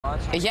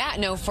Yeah,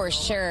 no, for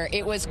sure.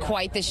 It was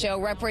quite the show.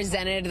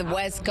 Represented the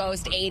West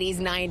Coast 80s,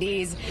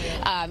 90s,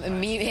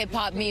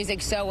 hip-hop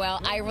music so well.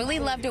 I really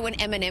loved it when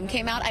Eminem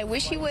came out. I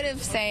wish he would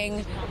have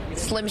sang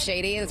Slim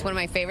Shady. That's one of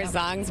my favorite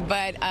songs.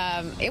 But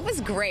it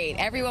was great.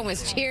 Everyone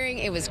was cheering.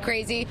 It was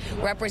crazy.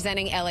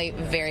 Representing LA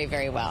very,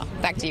 very well.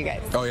 Back to you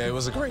guys. Oh, yeah, it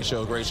was a great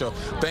show, great show.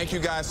 Thank you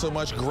guys so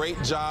much.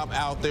 Great job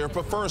out there.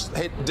 But first,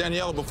 hey,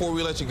 Daniella, before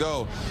we let you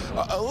go,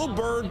 a little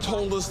bird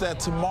told us that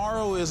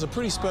tomorrow is a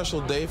pretty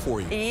special day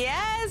for you.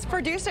 Yes,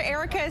 producer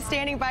Erica is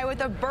standing by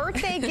with a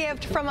birthday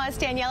gift from us,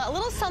 Daniella. A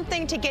little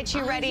something to get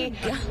you ready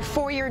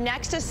for your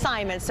next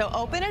assignment. So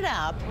open it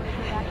up.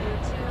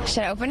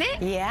 Should I open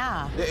it?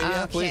 Yeah.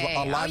 Yeah, please,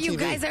 on live you TV.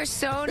 guys are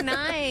so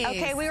nice.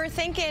 Okay, we were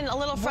thinking a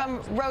little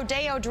from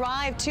Rodeo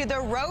Drive to the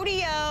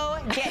rodeo.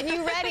 Getting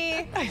you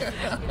ready.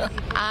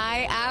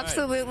 I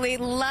absolutely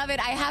love it.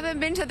 I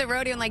haven't been to the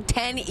rodeo in like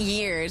 10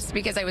 years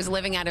because I was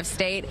living out of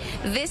state.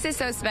 This is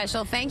so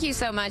special. Thank you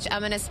so much.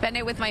 I'm going to spend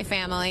it with my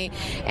family,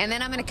 and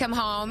then I'm going to come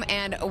home,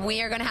 and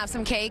we are going to have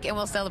some cake, and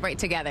we'll celebrate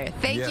together.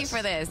 Thank you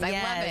for this. I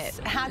love it.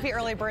 Happy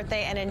early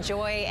birthday, and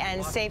enjoy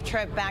and safe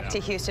trip back to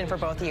Houston for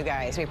both of you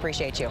guys. We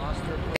appreciate you.